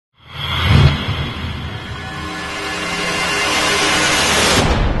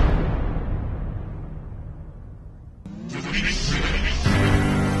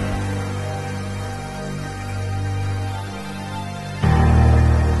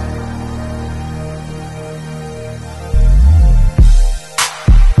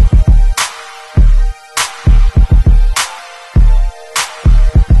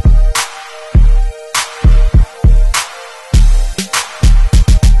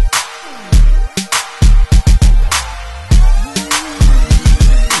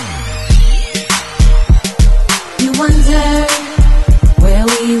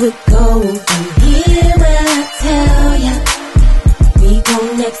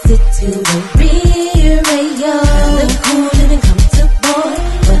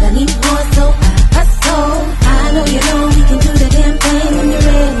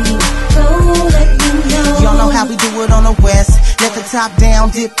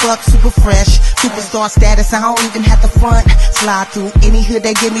dip up, super fresh. Superstar status, I don't even have to front. Slide through any hood,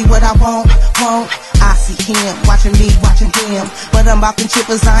 they give me what I want. I see him, watching me, watching him. But I'm out in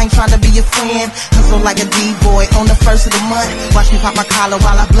chippers, I ain't trying to be your friend. Hustle like a D-boy on the first of the month. Watch me pop my collar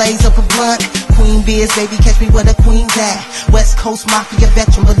while I blaze up a blunt. Queen biz, baby, catch me where the queen's at. West Coast Mafia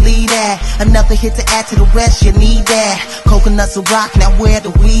veteran, believe that. Another hit to add to the rest, you need that. Coconuts will rock, now where the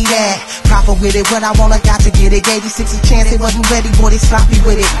weed at? Proper with it, what I want, I got to get it. 86 a chance, they wasn't ready, boy, they sloppy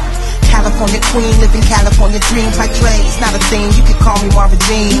with it. California queen, living California dreams like Dre. It's not a thing, you can call me Marvin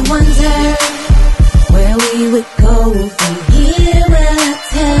Jean. You wonder where we would go from here. Well, I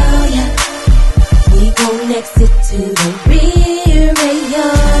tell ya, we gon' exit to the rear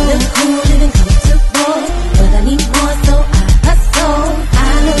rail. Live cool, living comfortable, but I need more, so I hustle.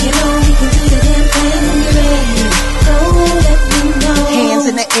 I know you know we can do the damn thing when you're ready. So let me know. Hands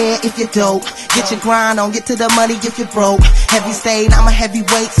in the air if you're dope. Get your grind on, get to the money if you're broke. Heavy stain, I'm a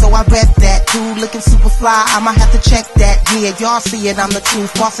heavyweight, so I rep that. Dude looking super fly, I might have to check that. Yeah, y'all see it, I'm the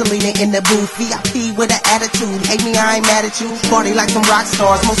truth. Marcelina in the booth, VIP with an attitude. Hate me, I ain't mad at you. Party like some rock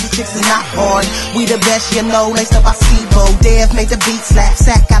stars, most of the chicks is not hard. We the best, you know, laced up by SIBO. Dev made the beat slap,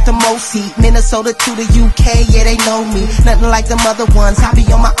 Sac got the most heat. Minnesota to the UK, yeah, they know me. Nothing like them other ones, I be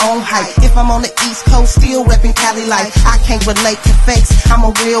on my own height. If I'm on the East Coast, still repping Cali life. I can't relate to fakes, I'm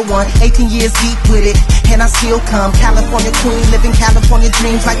a real one. 18 years deep with it, and I still come. California queen, living California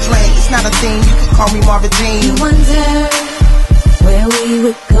dreams like Dre. It's not a thing, you can call me Marvin Jean. You wonder where we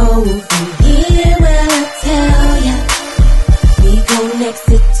would go from here. Well, I tell ya, we gon'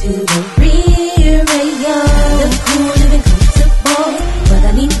 exit to the rear rail. Live cool, living comfortable, but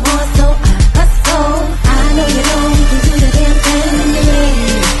I need more, so I hustle. I know you know we can do the damn thing when you're ready.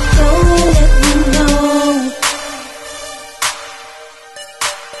 So let me know.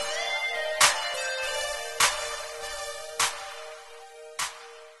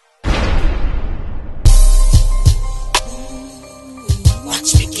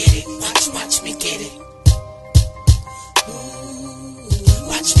 Watch me get it, watch me get it.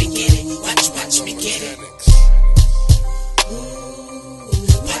 Watch me get it, watch me get it.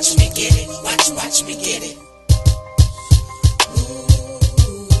 Watch me get it, watch me get it.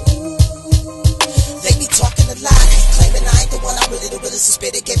 They be talking a lot, claiming I ain't the one. I'm really the realest to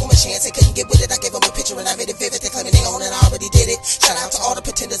spit it. Gave them a chance, they couldn't get with it. I gave them a picture and I made it vivid. They claiming they own it, I already did it. Shout out to all the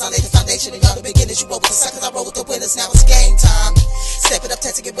pretenders, I laid the foundation. And y'all the beginners, you roll with the suckers, I roll with the winners. Now it's game time. Step it up,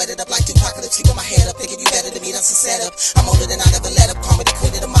 test to get wetted up like Tupacalypse. Sleep on my head up, thinking you better than me, that's a setup. I'm older than I never let up. Call me the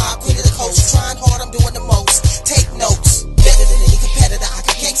queen of the mob, queen of the coast. Trying hard, I'm doing the most. Take notes, better than any competitor. I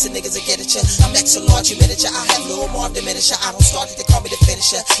can gangsta niggas and get at ya. I'm extra large, you miniature. I have little more diminisher. I don't start it, they call me the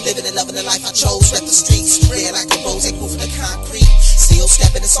finisher. Living and loving the life I chose. Rep the streets, red like a rose, ain't moving the concrete. Still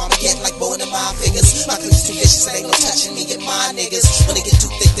stepping, it's Armageddon like bowing in my fingers. My clips too vicious, there ain't no touching me and my niggas. When they get too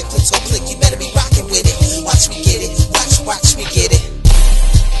thick, the clips gon' click. You better be rocking with it. Watch me get it, watch me get it.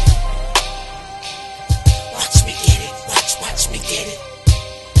 Watch me get it, watch me get it.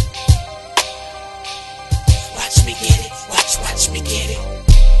 Watch me get it, watch me get it.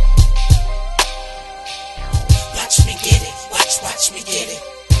 Watch me get it, watch me get it.